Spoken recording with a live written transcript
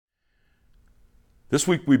This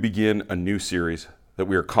week we begin a new series that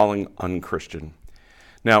we are calling Unchristian.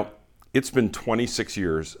 Now, it's been 26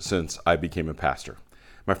 years since I became a pastor.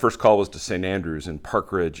 My first call was to St. Andrews in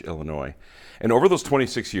Park Ridge, Illinois. And over those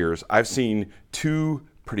 26 years, I've seen two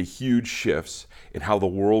pretty huge shifts in how the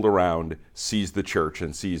world around sees the church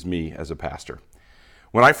and sees me as a pastor.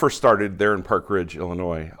 When I first started there in Park Ridge,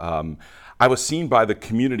 Illinois, I was seen by the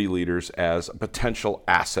community leaders as a potential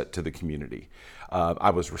asset to the community. I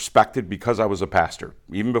was respected because I was a pastor.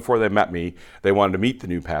 Even before they met me, they wanted to meet the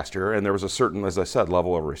new pastor, and there was a certain, as I said,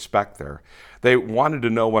 level of respect there. They wanted to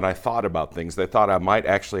know what I thought about things. They thought I might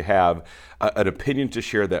actually have an opinion to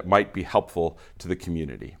share that might be helpful to the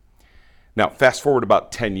community. Now, fast forward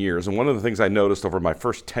about 10 years, and one of the things I noticed over my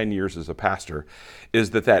first 10 years as a pastor is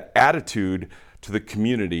that attitude to the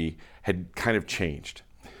community had kind of changed.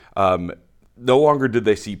 No longer did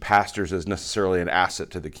they see pastors as necessarily an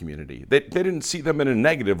asset to the community. They didn't see them in a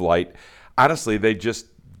negative light. Honestly, they just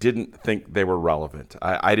didn't think they were relevant.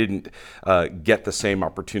 I didn't get the same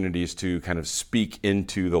opportunities to kind of speak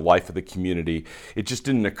into the life of the community. It just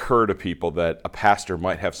didn't occur to people that a pastor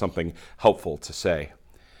might have something helpful to say.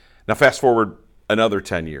 Now, fast forward another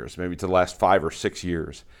 10 years, maybe to the last 5 or 6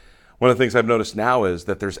 years. One of the things I've noticed now is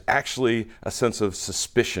that there's actually a sense of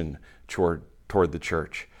suspicion toward the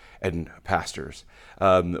church and pastors.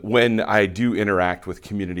 When I do interact with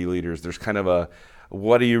community leaders, there's kind of a,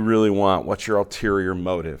 what do you really want? What's your ulterior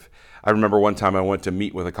motive? I remember one time I went to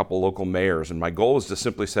meet with a couple local mayors, and my goal was to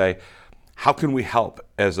simply say, how can we help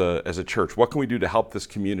as a church? What can we do to help this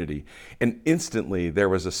community? And instantly there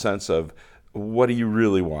was a sense of, what do you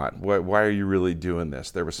really want? Why are you really doing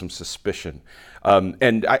this? There was some suspicion.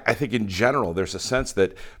 And I think in general, there's a sense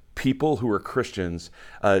that people who are Christians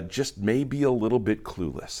just may be a little bit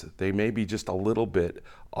clueless. They may be just a little bit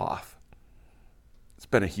off. It's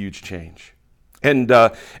been a huge change. And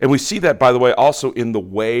we see that, by the way, also in the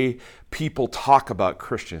way people talk about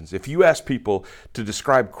Christians. If you ask people to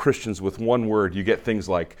describe Christians with one word, you get things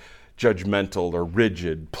like judgmental or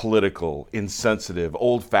rigid, political, insensitive,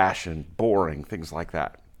 old-fashioned, boring, things like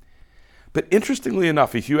that. But interestingly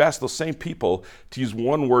enough, if you ask those same people to use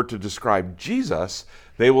one word to describe Jesus,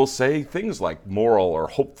 they will say things like moral or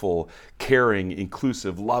hopeful, caring,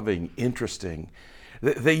 inclusive, loving, interesting.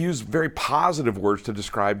 They use very positive words to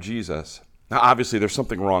describe Jesus. Now, obviously, there's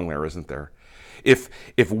something wrong there, isn't there?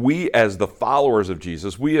 If we as the followers of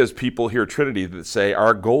Jesus, we as people here at Trinity that say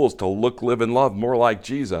our goal is to look, live, and love more like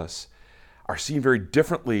Jesus, are seen very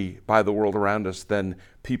differently by the world around us than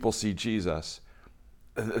people see Jesus,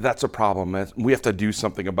 that's a problem. We have to do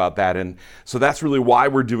something about that. And so that's really why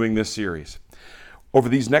we're doing this series. Over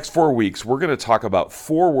these next 4 weeks, we're going to talk about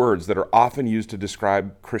 4 words that are often used to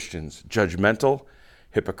describe Christians: judgmental,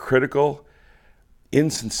 hypocritical,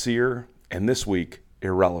 insincere, and this week,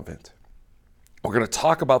 irrelevant. We're going to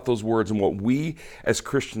talk about those words and what we as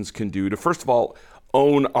Christians can do to, first of all,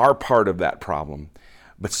 own our part of that problem.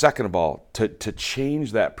 But second of all, to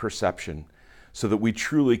change that perception so that we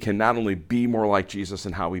truly can not only be more like Jesus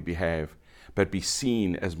in how we behave, but be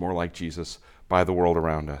seen as more like Jesus by the world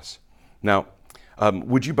around us. Now,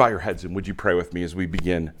 would you bow your heads and would you pray with me as we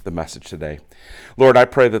begin the message today? Lord, I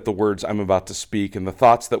pray that the words I'm about to speak and the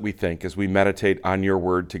thoughts that we think as we meditate on your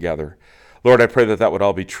word together, Lord, I pray that would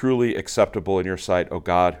all be truly acceptable in your sight, O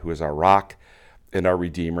God, who is our rock and our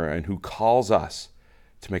Redeemer and who calls us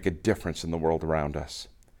to make a difference in the world around us.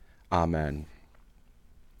 Amen.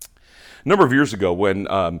 A number of years ago, when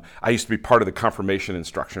I used to be part of the confirmation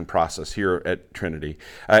instruction process here at Trinity,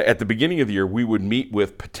 at the beginning of the year, we would meet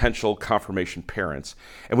with potential confirmation parents,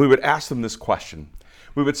 and we would ask them this question.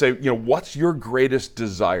 We would say, what's your greatest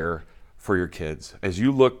desire for your kids? As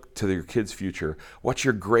you look to your kids' future, what's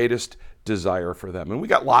your greatest desire for them? And we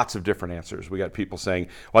got lots of different answers. We got people saying,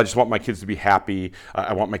 well, I just want my kids to be happy.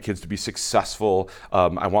 I want my kids to be successful.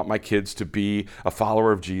 I want my kids to be a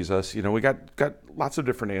follower of Jesus. We got lots of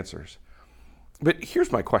different answers. But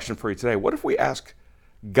here's my question for you today. What if we ask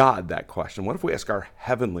God that question? What if we ask our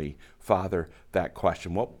Heavenly Father that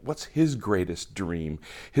question? What's His greatest dream,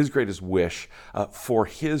 His greatest wish for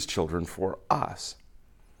His children, for us?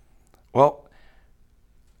 Well,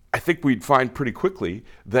 I think we'd find pretty quickly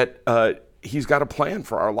that He's got a plan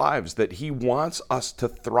for our lives, that He wants us to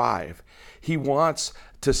thrive. He wants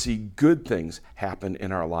to see good things happen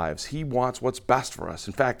in our lives. He wants what's best for us.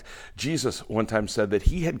 In fact, Jesus one time said that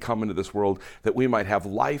He had come into this world that we might have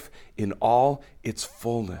life in all its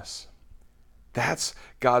fullness. That's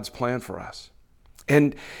God's plan for us.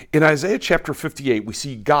 And in Isaiah chapter 58, we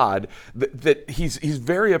see God that He's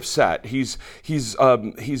very upset. He's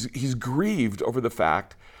grieved over the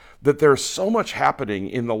fact that there's so much happening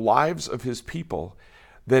in the lives of His people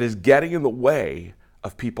that is getting in the way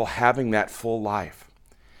of people having that full life.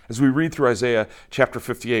 As we read through Isaiah chapter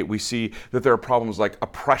 58, we see that there are problems like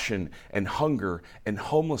oppression and hunger and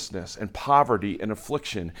homelessness and poverty and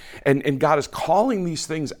affliction. And God is calling these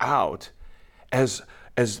things out as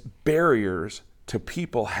barriers to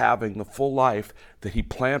people having the full life that he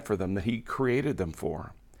planned for them, that he created them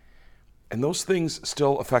for. And those things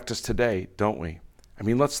still affect us today, don't we? I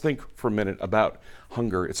mean, let's think for a minute about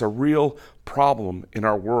hunger. It's a real problem in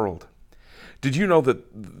our world. Did you know that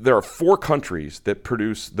there are 4 countries that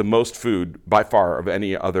produce the most food by far of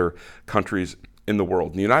any other countries in the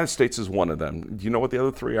world? And the United States is one of them. Do you know what the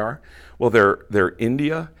other 3 are? Well, they're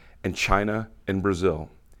India and China and Brazil.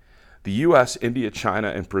 The U.S., India, China,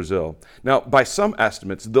 and Brazil. Now, by some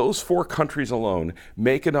estimates, those 4 countries alone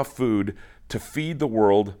make enough food to feed the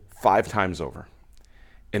world 5 times over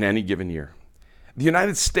in any given year. The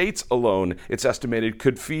United States alone, it's estimated,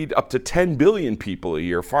 could feed up to 10 billion people a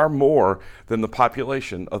year, far more than the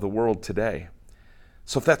population of the world today.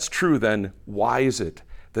 So if that's true, then why is it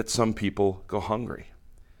that some people go hungry?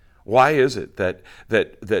 Why is it that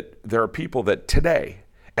there are people that today,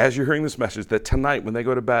 as you're hearing this message, that tonight when they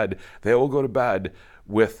go to bed, they will go to bed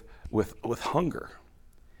with hunger?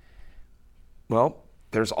 Well,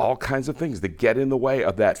 there's all kinds of things that get in the way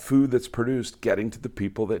of that food that's produced getting to the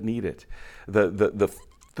people that need it.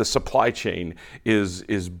 The supply chain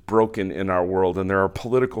is broken in our world, and there are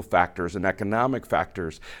political factors and economic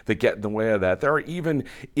factors that get in the way of that. There are even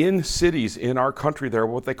in cities in our country, there are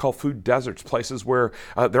what they call food deserts, places where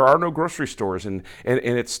there are no grocery stores, and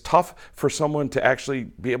it's tough for someone to actually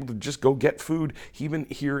be able to just go get food, even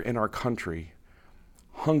here in our country.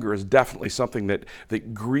 Hunger is definitely something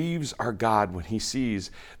that grieves our God when he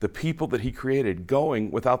sees the people that he created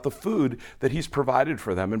going without the food that he's provided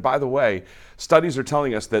for them. And by the way, studies are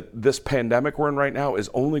telling us that this pandemic we're in right now is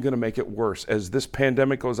only going to make it worse. As this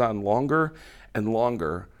pandemic goes on longer and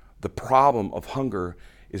longer, the problem of hunger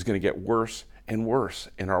is going to get worse and worse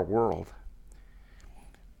in our world.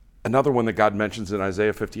 Another one that God mentions in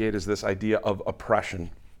Isaiah 58 is this idea of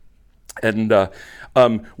oppression. And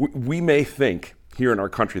we may think here in our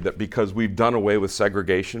country that because we've done away with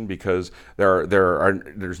segregation, because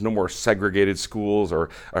there's no more segregated schools or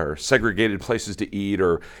segregated places to eat,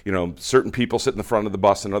 or certain people sit in the front of the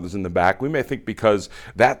bus and others in the back, we may think because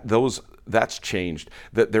that's changed,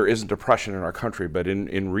 that there isn't oppression in our country. But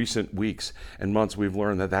in recent weeks and months, we've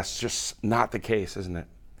learned that that's just not the case, isn't it?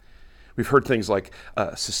 We've heard things like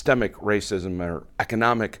systemic racism or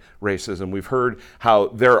economic racism. We've heard how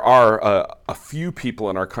there are a few people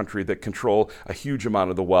in our country that control a huge amount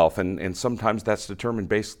of the wealth, and sometimes that's determined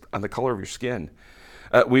based on the color of your skin.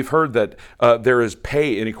 We've heard that there is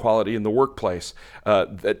pay inequality in the workplace,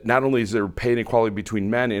 that not only is there pay inequality between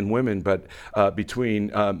men and women, but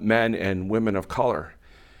between men and women of color.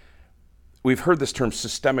 We've heard this term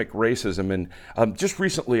systemic racism, and just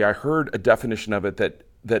recently I heard a definition of it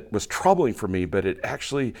that was troubling for me, but it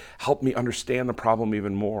actually helped me understand the problem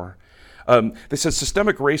even more. They said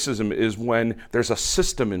systemic racism is when there's a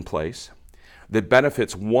system in place that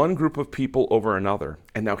benefits one group of people over another.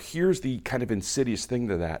 And now here's the kind of insidious thing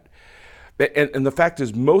to that. And the fact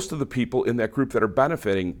is, most of the people in that group that are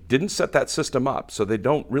benefiting didn't set that system up, so they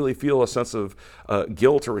don't really feel a sense of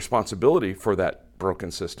guilt or responsibility for that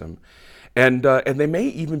broken system. And they may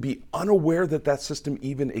even be unaware that system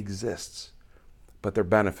even exists, but they're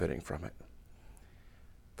benefiting from it.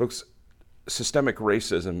 Folks, systemic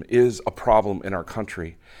racism is a problem in our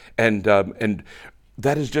country. And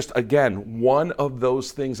that is just, again, one of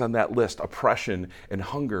those things on that list: oppression and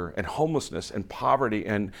hunger and homelessness and poverty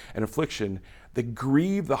and affliction that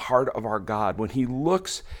grieve the heart of our God. When he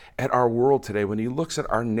looks at our world today, when he looks at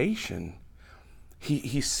our nation,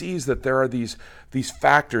 he sees that there are these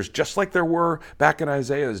factors, just like there were back in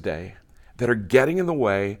Isaiah's day, that are getting in the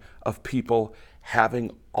way of people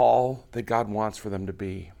having all that God wants for them to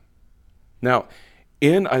be. Now,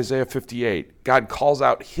 in Isaiah 58, God calls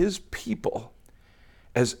out his people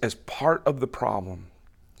as part of the problem.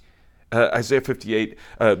 Isaiah 58,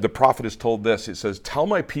 the prophet is told this. It says, "Tell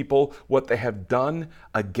my people what they have done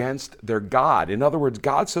against their God." In other words,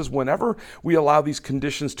 God says whenever we allow these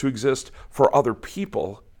conditions to exist for other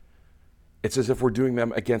people, it's as if we're doing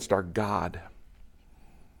them against our God.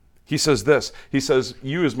 He says this, he says,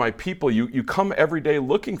 "You as my people, you come every day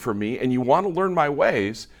looking for me, and you want to learn my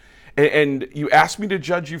ways, and you ask me to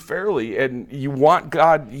judge you fairly, and you want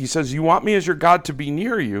God," he says, "you want me as your God to be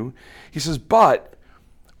near you." He says, "But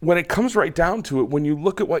when it comes right down to it, when you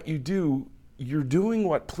look at what you do, you're doing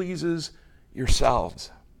what pleases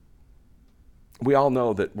yourselves." We all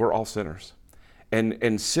know that we're all sinners.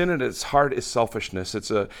 And sin at its heart is selfishness.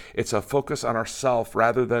 It's a focus on ourself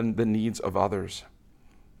rather than the needs of others.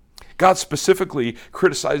 God specifically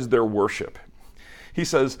criticized their worship. He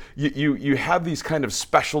says, you have these kind of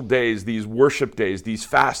special days, these worship days, these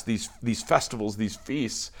fasts, these festivals, these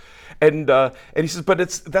feasts. And he says, but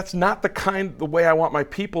that's not the way I want my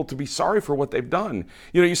people to be sorry for what they've done.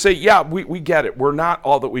 You say, yeah, we get it. We're not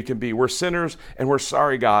all that we can be. We're sinners and we're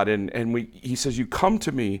sorry, God. He says, you come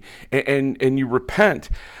to me and you repent.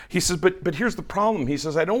 He says, but here's the problem. He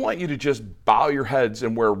says, I don't want you to just bow your heads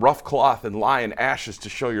and wear rough cloth and lie in ashes to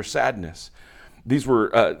show your sadness. These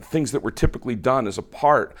were things that were typically done as a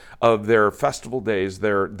part of their festival days,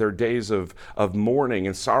 their days of mourning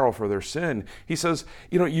and sorrow for their sin. He says,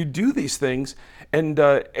 you do these things and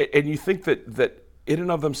you think that in and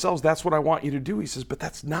of themselves, that's what I want you to do. He says, but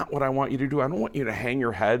that's not what I want you to do. I don't want you to hang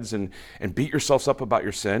your heads and beat yourselves up about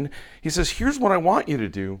your sin. He says, here's what I want you to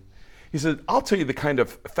do. He said, I'll tell you the kind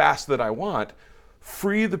of fast that I want.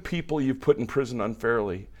 Free the people you've put in prison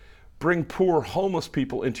unfairly. Bring poor, homeless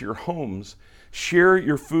people into your homes. Share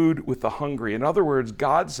your food with the hungry. In other words,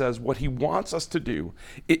 God says what he wants us to do.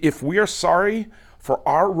 If we are sorry for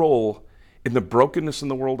our role in the brokenness in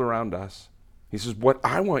the world around us, he says, what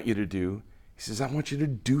I want you to do, he says, I want you to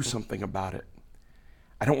do something about it.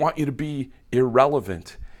 I don't want you to be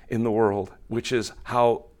irrelevant in the world, which is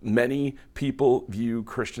how many people view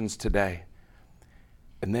Christians today.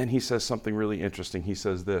 And then he says something really interesting. He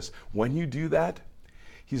says this, when you do that,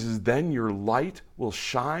 he says, then your light will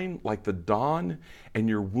shine like the dawn and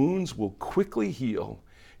your wounds will quickly heal.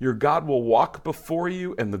 Your God will walk before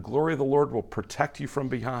you and the glory of the Lord will protect you from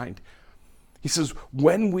behind. He says,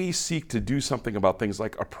 when we seek to do something about things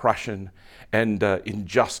like oppression and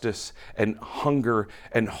injustice and hunger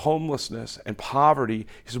and homelessness and poverty,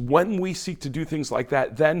 he says, when we seek to do things like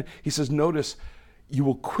that, then he says, notice, you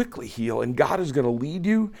will quickly heal and God is going to lead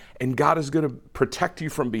you and God is going to protect you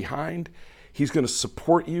from behind. He's going to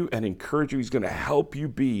support you and encourage you. He's going to help you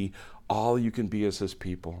be all you can be as his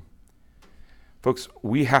people. Folks,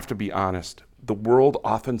 we have to be honest. The world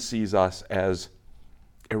often sees us as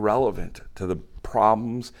irrelevant to the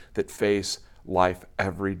problems that face life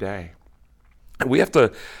every day. And we have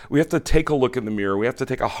to take a look in the mirror. We have to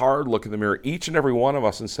take a hard look in the mirror, each and every one of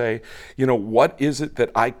us, and say, what is it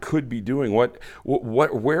that I could be doing?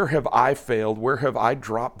 Where have I failed? Where have I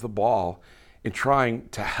dropped the ball in trying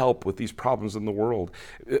to help with these problems in the world?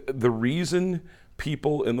 The reason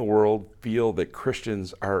people in the world feel that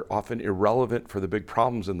Christians are often irrelevant for the big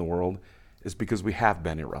problems in the world is because we have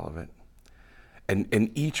been irrelevant.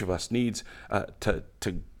 And each of us needs to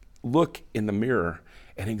look in the mirror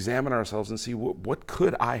and examine ourselves and see, what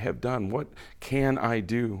could I have done? What can I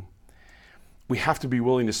do? We have to be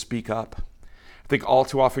willing to speak up. I think all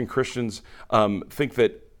too often Christians think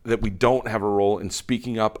that we don't have a role in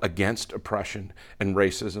speaking up against oppression and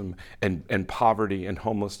racism and poverty and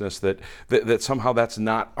homelessness, that somehow that's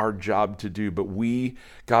not our job to do. But we,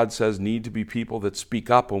 God says, need to be people that speak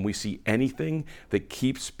up when we see anything that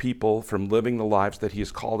keeps people from living the lives that he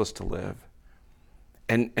has called us to live.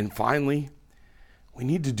 And finally, we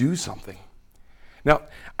need to do something. Now,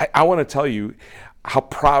 I want to tell you how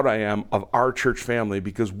proud I am of our church family,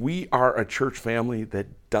 because we are a church family that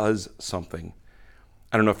does something.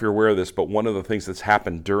 I don't know if you're aware of this, but one of the things that's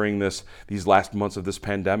happened during these last months of this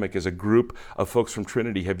pandemic is a group of folks from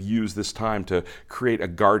Trinity have used this time to create a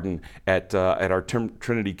garden at our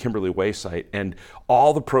Trinity Kimberly Way site. And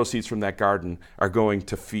all the proceeds from that garden are going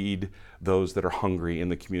to feed those that are hungry in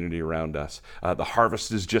the community around us. The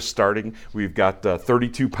harvest is just starting. We've got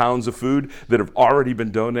 32 pounds of food that have already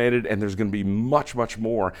been donated, and there's going to be much, much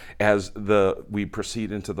more as we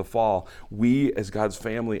proceed into the fall. We, as God's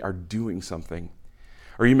family, are doing something.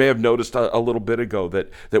 Or you may have noticed a little bit ago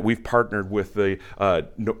that we've partnered with the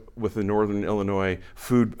Northern Illinois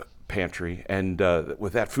Food Pantry, and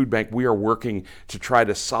with that food bank, we are working to try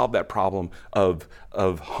to solve that problem of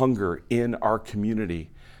hunger in our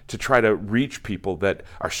community, to try to reach people that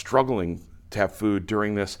are struggling to have food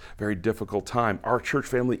during this very difficult time. Our church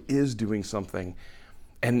family is doing something,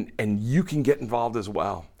 and you can get involved as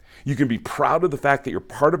well. You can be proud of the fact that you're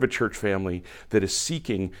part of a church family that is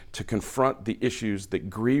seeking to confront the issues that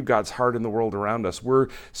grieve God's heart in the world around us. We're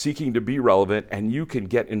seeking to be relevant, and you can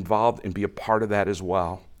get involved and be a part of that as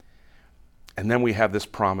well. And then we have this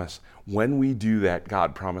promise. When we do that,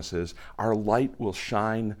 God promises, our light will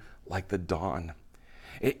shine like the dawn.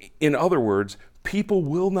 In other words, people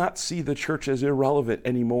will not see the church as irrelevant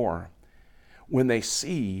anymore when they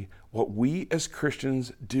see what we as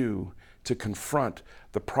Christians do to confront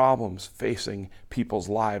the problems facing people's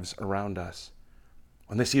lives around us.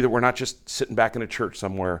 When they see that we're not just sitting back in a church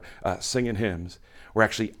somewhere singing hymns, we're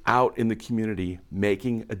actually out in the community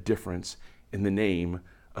making a difference in the name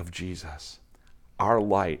of Jesus. our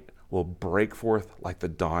light will break forth like the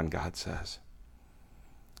dawn, God says.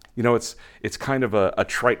 You know, it's kind of a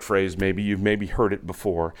trite phrase. Maybe you've heard it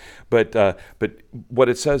before, but what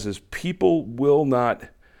it says is people will not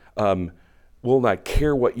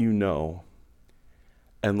care what you know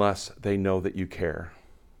unless they know that you care.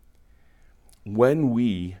 When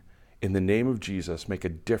we, in the name of Jesus, make a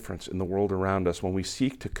difference in the world around us, when we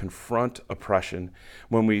seek to confront oppression,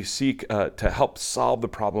 when we seek to help solve the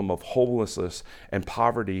problem of homelessness and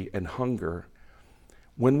poverty and hunger,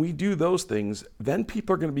 when we do those things, then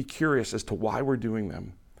people are going to be curious as to why we're doing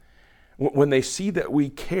them. When they see that we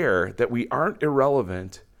care, that we aren't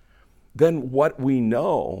irrelevant, then what we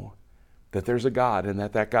know, that there's a God and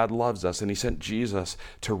that God loves us and he sent Jesus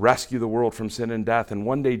to rescue the world from sin and death. And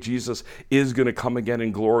one day Jesus is going to come again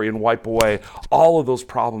in glory and wipe away all of those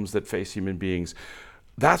problems that face human beings.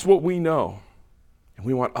 That's what we know. And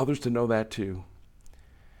we want others to know that too.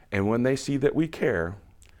 And when they see that we care,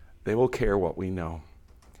 they will care what we know.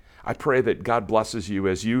 I pray that God blesses you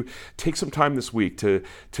as you take some time this week to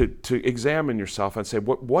examine yourself and say,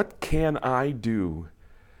 what can I do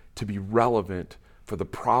to be relevant for the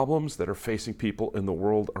problems that are facing people in the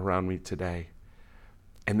world around me today?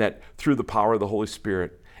 And that through the power of the Holy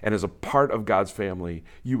Spirit and as a part of God's family,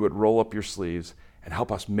 you would roll up your sleeves and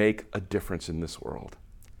help us make a difference in this world.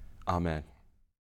 Amen.